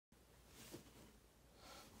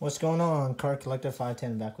What's going on? Card Collector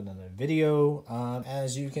 510 back with another video.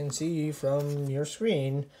 As you can see from your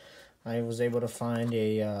screen, I was able to find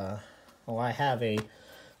I have a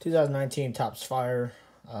 2019 Topps Fire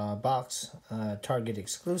box, Target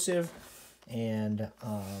exclusive, and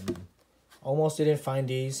almost didn't find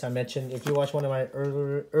these. I mentioned, if you watch one of my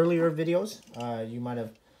earlier videos, you might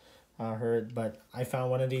have heard, but I found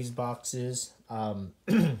one of these boxes.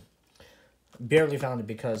 Barely found it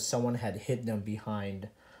because someone had hid them behind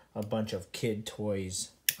a bunch of kid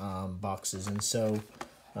toys boxes, and so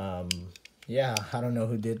yeah, I don't know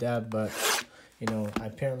who did that, but you know,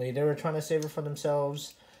 apparently they were trying to save it for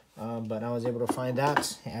themselves. But I was able to find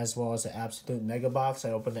that, as well as the Absolute Mega Box. I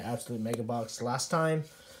opened the Absolute Mega Box last time,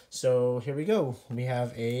 so here we go. We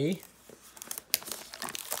have a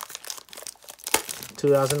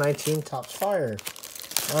 2019 Topps Fire.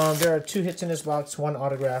 There are 2 hits in this box, 1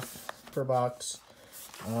 autograph per box.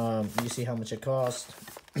 You see how much it costs.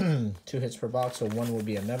 2 hits per box, so 1 will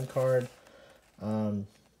be a mem card.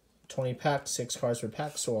 20 packs, 6 cards per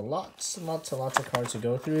pack, so lots and lots of cards to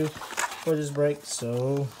go through for this break.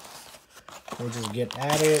 So we'll just get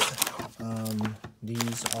at it.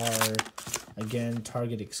 These are, again,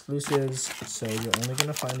 Target exclusives, so you're only going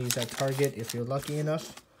to find these at Target if you're lucky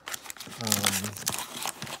enough.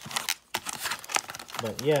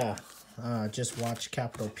 But yeah, just watch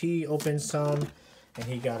Capital P open some, and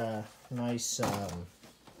he got a nice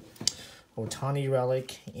Ohtani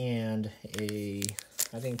relic and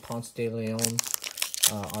I think Ponce de Leon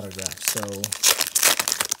autograph. So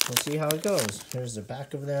we'll see how it goes. Here's the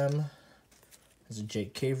back of them. There's a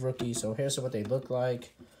Jake Cave rookie. So here's what they look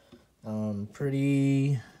like.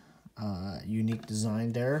 Pretty unique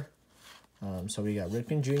design there. So we got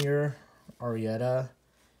Rickman Jr., Arrieta,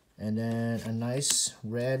 and then a nice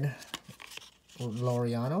red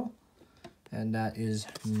Laureano. And that is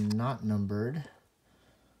not numbered,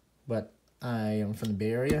 but I am from the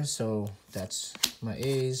Bay Area, so that's my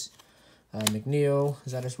A's. McNeil,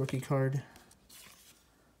 is that his rookie card?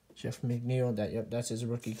 Jeff McNeil, yep, that's his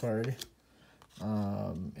rookie card.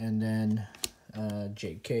 And then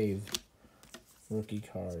Jake Cave, rookie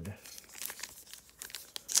card.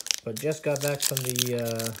 But just got back from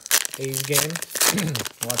the A's game.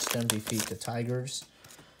 Watched them defeat the Tigers.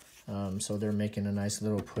 So they're making a nice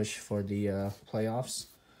little push for the playoffs.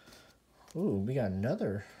 Ooh, we got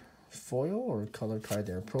another foil or color card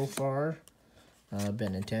there. Profar,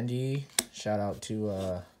 Benintendi. Shout out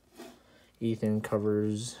to Ethan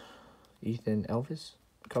Elvis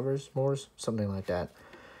covers Moores, something like that.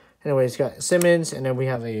 Anyway, it's got Simmons, and then we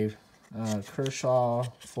have a Kershaw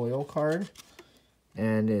foil card,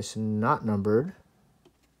 and it's not numbered,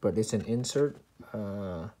 but it's an insert.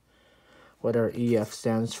 What our EF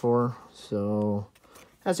stands for. So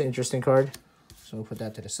that's an interesting card. So we'll put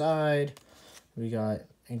that to the side. We got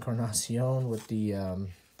Encarnacion with the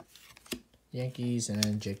Yankees, and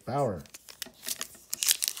then Jake Bauer.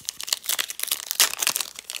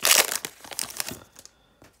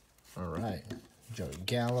 All right, Joey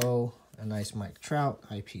Gallo, a nice Mike Trout.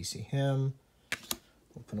 IPC him.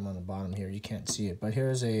 We'll put him on the bottom here. You can't see it, but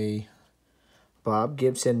here's a Bob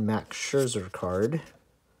Gibson Max Scherzer card.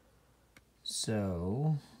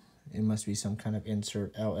 So it must be some kind of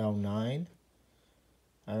insert LL9.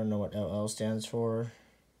 I don't know what LL stands for.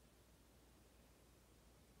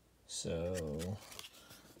 So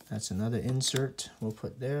that's another insert we'll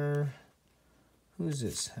put there. Who's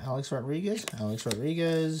this? Alex Rodriguez? Alex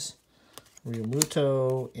Rodriguez,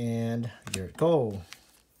 Realmuto, and Garrett Cole.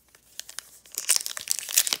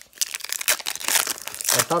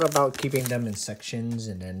 I thought about keeping them in sections,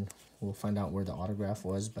 and then we'll find out where the autograph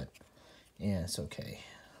was, but yeah, it's okay.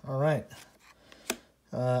 All right.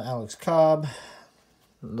 Alex Cobb,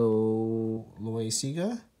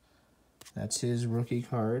 Loaisiga. That's his rookie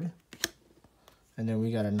card. And then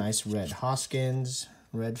we got a nice red Hoskins,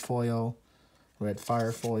 red foil, red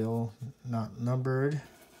Fire foil, not numbered.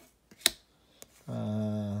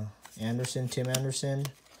 Anderson, Tim Anderson,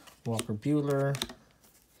 Walker Buehler,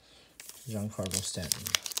 Giancarlo Stanton.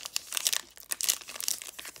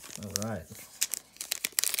 All right.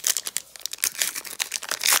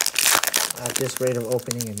 At this rate of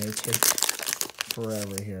opening, it may take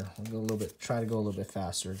forever here. We'll go try to go a little bit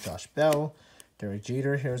faster. Josh Bell, Derek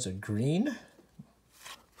Jeter. Here's a green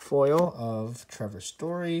foil of Trevor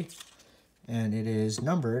Story, and it is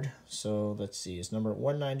numbered. So let's see, it's number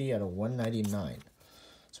 190 out of 199.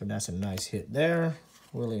 So that's a nice hit there.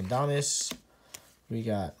 William Adames. We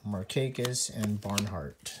got Markakis and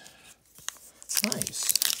Barnhart. Nice.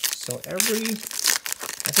 So I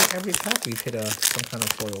think every pack we've hit some kind of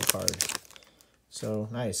foil card. So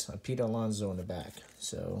nice, a Pete Alonso in the back.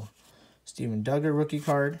 So Steven Duggar rookie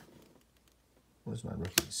card. Where's my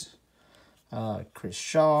rookies? Chris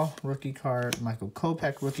Shaw rookie card. Michael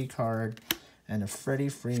Kopech rookie card. And a Freddie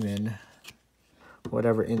Freeman,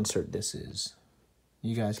 whatever insert this is.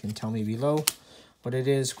 You guys can tell me below what it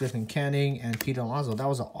is. Griffin Canning and Pete Alonso. That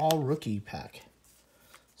was an all rookie pack.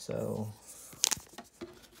 So,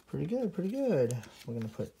 pretty good, pretty good. We're going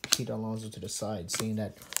to put Pete Alonso to the side, seeing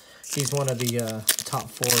that he's one of the top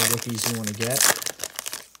 4 rookies you want to get.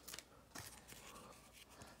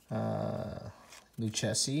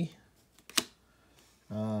 Lucchesi.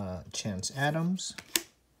 Chance Adams.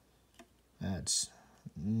 That's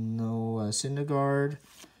Noah Syndergaard.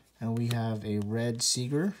 And we have a red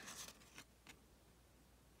Seager.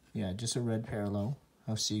 Yeah, just a red parallel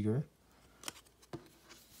of Seager.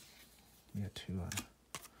 We have to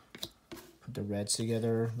put the reds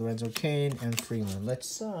together. Lorenzo Cain and Freeman.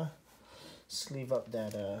 Let's sleeve up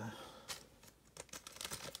that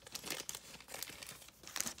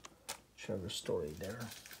Trevor Story there.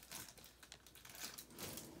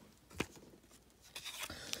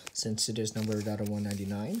 Since it is numbered out of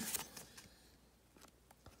 199.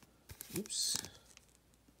 Oops.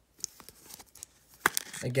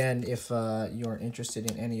 Again, if you're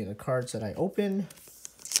interested in any of the cards that I open,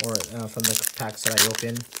 or from the packs that I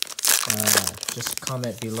open, just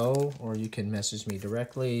comment below, or you can message me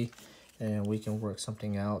directly, and we can work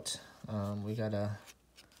something out. We got a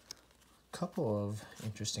couple of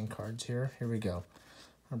interesting cards here. Here we go.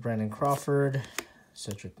 Brandon Crawford,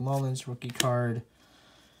 Cedric Mullins rookie card,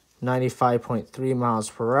 95.3 miles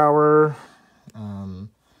per hour.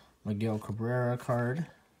 Miguel Cabrera card.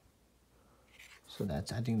 So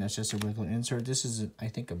that's, I think that's just a regular insert. This is, I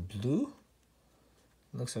think, a blue.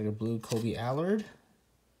 Looks like a blue Kobe Allard.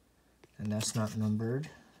 And that's not numbered.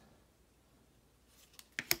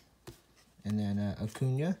 And then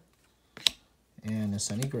Acuna. And a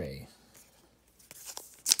Sonny Gray,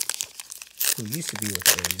 who used to be with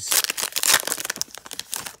A's.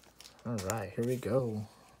 All right, here we go.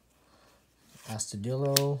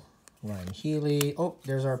 Astudillo, Ryan Healy. Oh,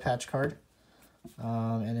 there's our patch card.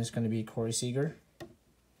 And it's going to be Corey Seager.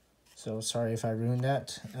 So sorry if I ruined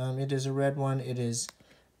that. It is a red one. It is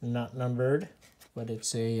not numbered, but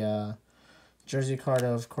it's a jersey card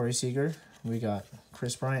of Corey Seager. We got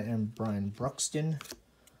Chris Bryant and Brian Buxton,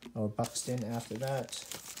 or Buxton after that.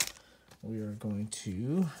 We are going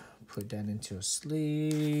to put that into a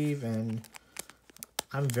sleeve, and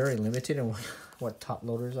I'm very limited in what top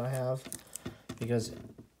loaders I have, because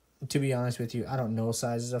to be honest with you, I don't know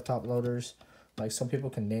sizes of top loaders. Like, some people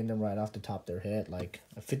can name them right off the top of their head, like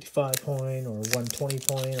a 55 point or 120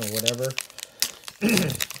 point or whatever.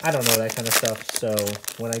 I don't know that kind of stuff. So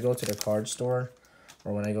when I go to the card store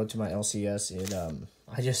or when I go to my LCS,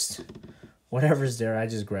 I just, whatever's there, I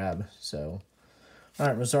just grab. So, all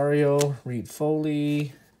right, Rosario, Reed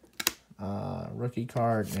Foley, rookie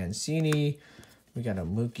card, Mancini. We got a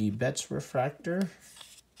Mookie Betts refractor,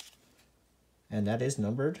 and that is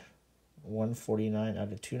numbered 149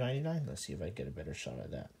 out of 299. Let's see if I get a better shot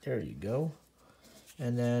of that. There you go.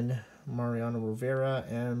 And then Mariano Rivera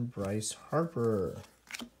and Bryce Harper.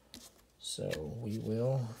 So we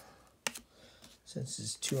will, since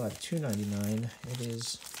it's 2 out of 299, it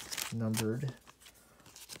is numbered.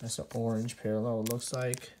 That's an orange parallel, it looks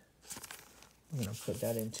like. I'm going to put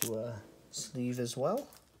that into a sleeve as well.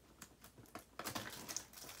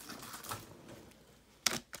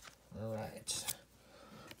 All right.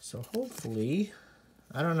 So hopefully,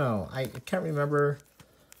 I don't know. I can't remember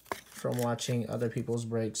from watching other people's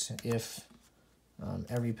breaks if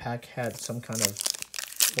every pack had some kind of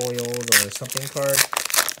foiled or something card.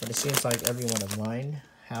 But it seems like every one of mine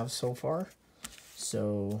have so far.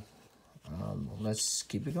 So let's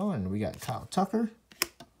keep it going. We got Kyle Tucker,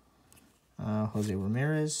 Jose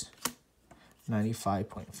Ramirez,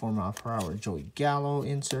 95.4 mile per hour Joey Gallo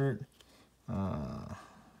insert,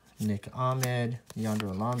 Nick Ahmed, Yonder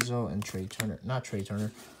Alonso, and Trey Turner. Not Trey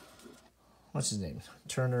Turner. What's his name?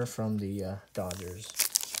 Turner from the Dodgers.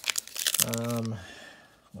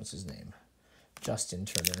 What's his name? Justin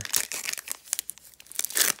Turner.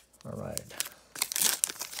 All right.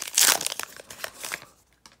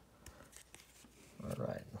 All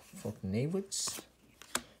right. Fulton Nawitz,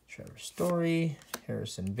 Trevor Story,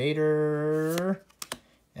 Harrison Bader,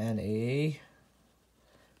 and a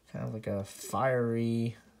kind of like a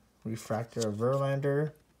fiery refractor of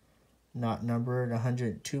Verlander, not numbered,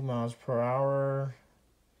 102 miles per hour.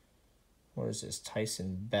 What is this?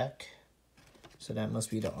 Tyson Beck. So that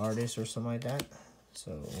must be the artist or something like that.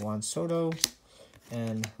 So Juan Soto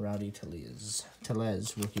and Rowdy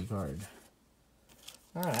Tellez rookie card.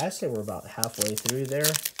 All right, I say we're about halfway through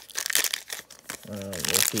there. We'll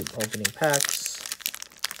keep opening packs.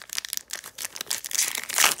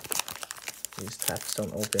 These packs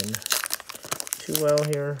don't open too well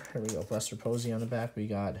here. Here we go. Buster Posey on the back. We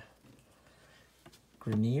got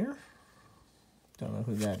Grenier. Don't know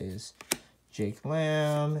who that is. Jake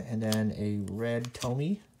Lamb. And then a red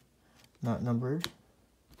Tommy. Not numbered.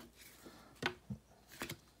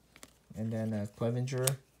 And then a Clevenger.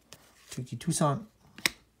 Touki Toussaint.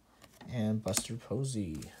 And Buster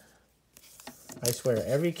Posey. I swear,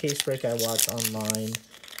 every case break I watch online,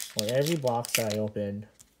 or every box that I open,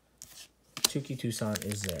 Touki Toussaint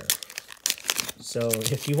is there. So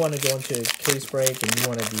if you want to go into a case break and you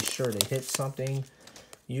want to be sure to hit something,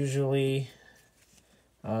 usually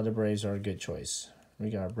the Braves are a good choice. We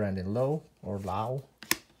got Brandon Lowe, or Lau,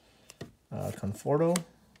 Conforto,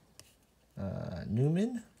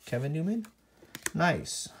 Newman, Kevin Newman.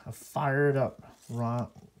 Nice. A fired up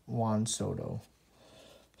Juan Soto.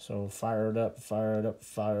 So fired up, fired up,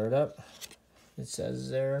 fired up. It says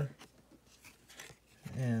there.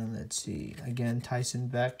 And let's see. Again, Tyson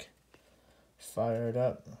Beck. Fired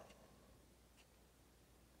up.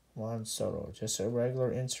 Juan Soto. Just a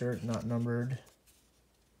regular insert, not numbered.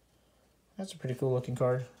 That's a pretty cool looking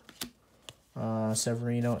card.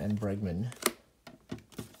 Severino and Bregman.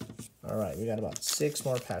 Alright, we got about 6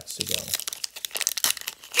 more packs to go.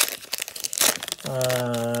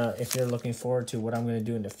 If you're looking forward to what I'm going to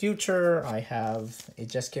do in the future, it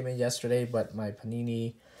just came in yesterday, but my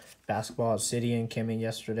Panini Basketball Obsidian came in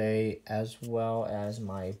yesterday, as well as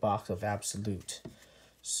my box of Absolute.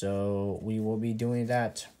 So we will be doing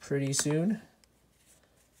that pretty soon.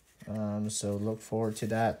 So look forward to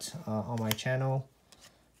that on my channel.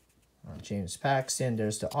 James Paxton,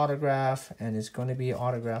 there's the autograph, and it's going to be an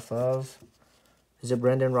autograph of... Is it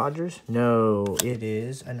Brendan Rodgers? No, it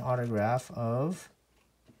is an autograph of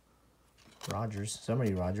Rodgers.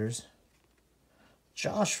 Somebody Rodgers.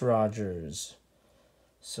 Josh Rodgers.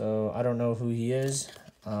 So I don't know who he is.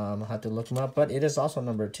 I'll have to look him up. But it is also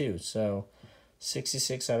number 2. So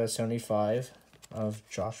 66 out of 75 of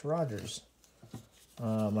Josh Rodgers.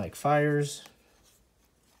 Mike Fiers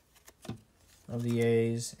of the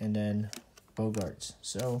A's. And then Bogarts.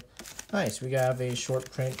 So nice. We have a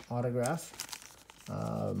short print autograph.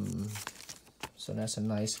 So that's a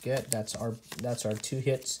nice get. That's our 2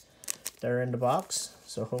 hits that are in the box.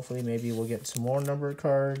 So hopefully maybe we'll get some more numbered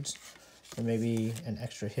cards, or maybe an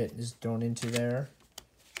extra hit is thrown into there.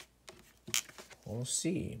 We'll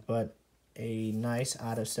see. But a nice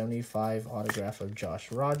out of 75 autograph of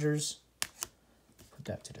Josh Rodgers. Put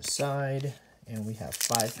that to the side, and we have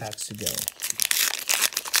 5 packs to go.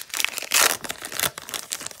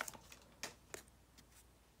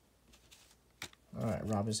 All right,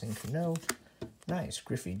 Robinson Cano. Nice.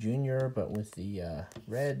 Griffey Jr., but with the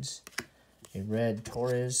Reds. A red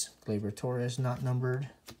Torres. Gleyber Torres, not numbered.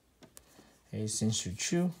 A Shin-Soo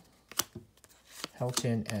Choo.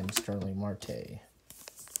 Helton and Sterling Marte.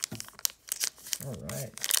 All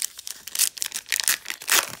right.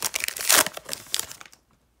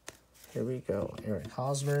 Here we go. Eric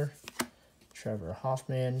Hosmer. Trevor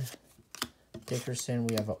Hoffman. Dickerson.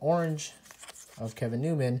 We have an orange of Kevin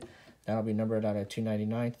Newman. That'll be numbered out of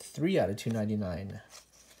 299. 3 out of 299.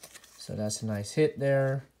 So that's a nice hit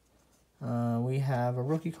there. We have a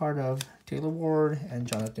rookie card of Taylor Ward and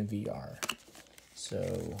Jonathan VR.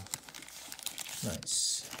 So,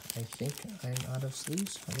 nice. I think I'm out of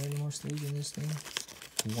sleeves. Are there any more sleeves in this thing?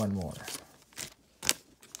 1 more.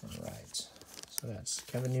 All right. So that's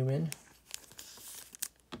Kevin Newman.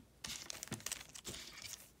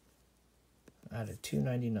 Out of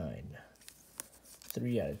 299.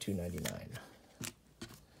 3 out of 299.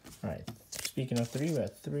 All right. Speaking of 3, we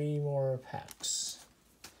have 3 more packs.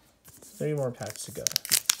 3 more packs to go.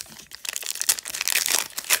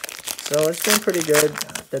 So it's been pretty good.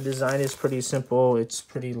 The design is pretty simple. It's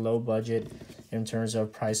pretty low budget in terms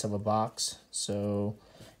of price of a box. So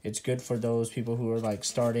it's good for those people who are like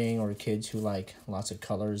starting, or kids who like lots of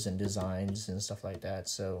colors and designs and stuff like that.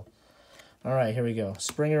 So, all right, here we go.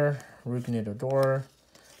 Springer, Rougned Odor.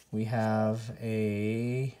 We have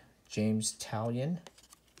a James Taillon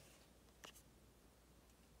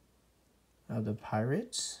of the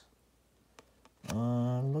Pirates.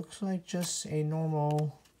 Looks like just a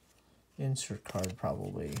normal insert card,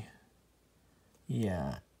 probably.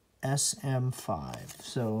 Yeah, SM5.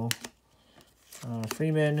 So,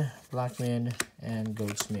 Freeman, Blackman, and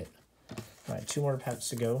Goldsmith. All right, 2 more packs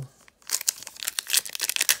to go.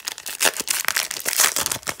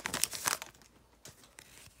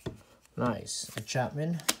 Nice. A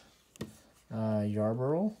Chapman,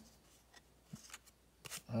 Yarborough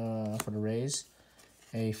for the Rays.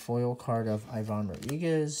 A foil card of Ivan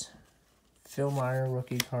Rodriguez, Phil Meyer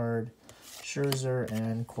rookie card, Scherzer,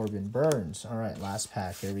 and Corbin Burns. All right, last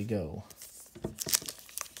pack. Here we go.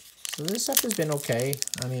 So this stuff has been okay.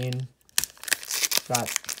 I mean, got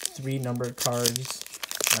 3 numbered cards,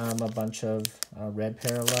 a bunch of red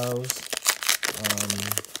parallels,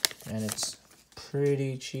 and it's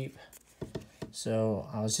pretty cheap. So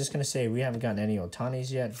I was just going to say we haven't gotten any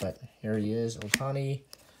Otanis yet, but here he is, Otani,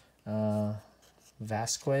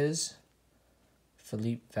 Vasquez,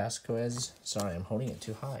 Felipe Vasquez. Sorry, I'm holding it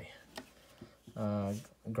too high.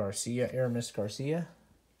 Garcia, Aramis Garcia,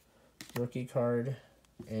 rookie card,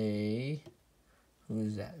 who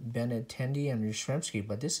is that? Benintendi and Yastrzemski,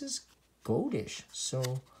 but this is goldish.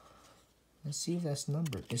 So let's see if that's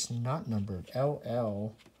numbered. It's not numbered.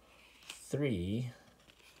 LL3.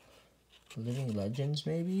 Living Legends,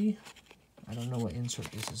 maybe? I don't know what insert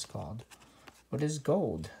this is called. But it's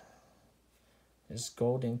gold. It's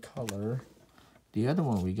gold in color. The other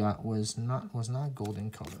one we got was not gold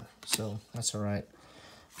in color. So that's alright.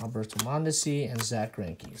 Alberto Mondesi and Zach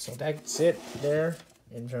Greinke. So that's it there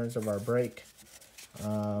in terms of our break.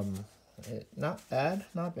 Not bad,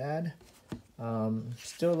 not bad.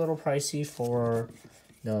 Still a little pricey for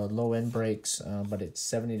the low-end breaks, but it's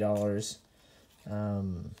 $70.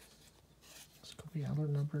 Is Kobe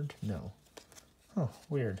Allard numbered? No. Oh,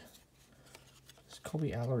 weird.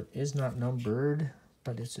 Kobe Allard is not numbered,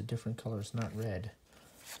 but it's a different color. It's not red.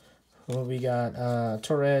 Well, we got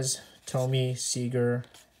Torres, Tommy, Seager,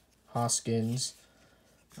 Hoskins,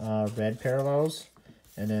 red parallels,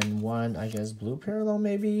 and then one, I guess, blue parallel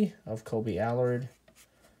maybe of Kobe Allard.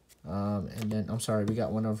 And then, I'm sorry, we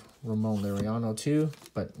got one of Ramon Laureano too,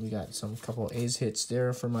 but we got some couple A's hits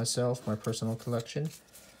there for myself, my personal collection.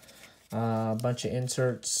 A bunch of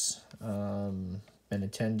inserts,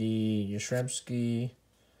 Benintendi, Yastrzemski,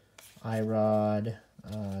 Irod,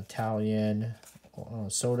 Talion,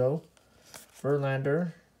 Soto,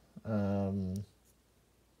 Verlander,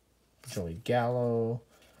 Joey Gallo,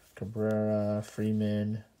 Cabrera,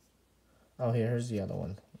 Freeman. Oh, here's the other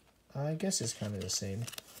one. I guess it's kind of the same.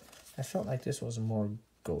 I felt like this was more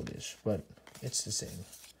goldish, but it's the same.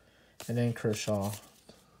 And then Kershaw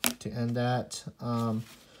to end that.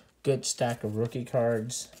 Good stack of rookie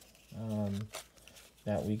cards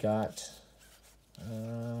that we got.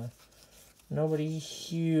 Nobody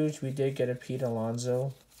huge. We did get a Pete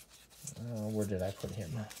Alonso. Where did I put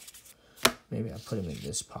him? Maybe I put him in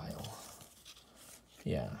this pile.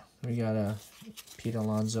 Yeah, we got a Pete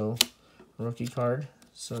Alonso rookie card.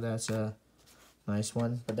 So that's a nice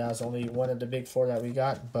one. But that's only one of the big 4 that we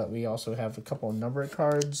got. But we also have a couple of numbered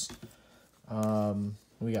cards.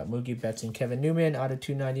 We got Mookie Betts and Kevin Newman out of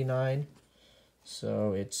 299.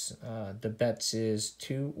 So it's the Betts is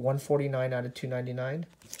 149 out of 299.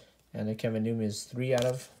 And the Kevin Newman is 3 out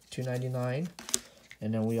of 299.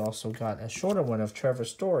 And then we also got a shorter one of Trevor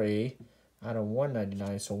Story out of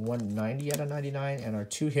 199. So 190 out of 99. And our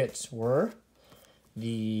 2 hits were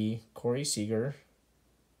the Corey Seager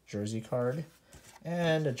jersey card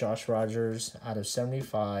and a Josh Rogers out of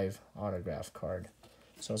 75 autograph card.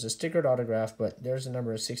 So it's a stickered autograph, but there's a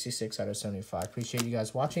number of 66 out of 75. Appreciate you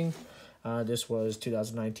guys watching. This was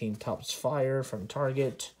 2019 Topps Fire from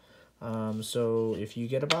Target. So if you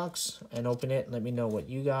get a box and open it, let me know what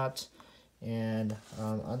you got. And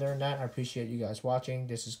other than that, I appreciate you guys watching.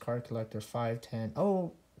 This is Card Collector 510.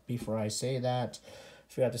 Oh, before I say that,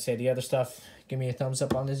 forgot to say the other stuff. Give me a thumbs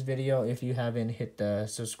up on this video. If you haven't, hit the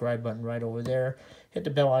subscribe button right over there. Hit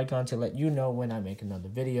the bell icon to let you know when I make another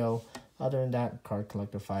video. Other than that, Card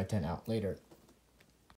Collector 510 out later.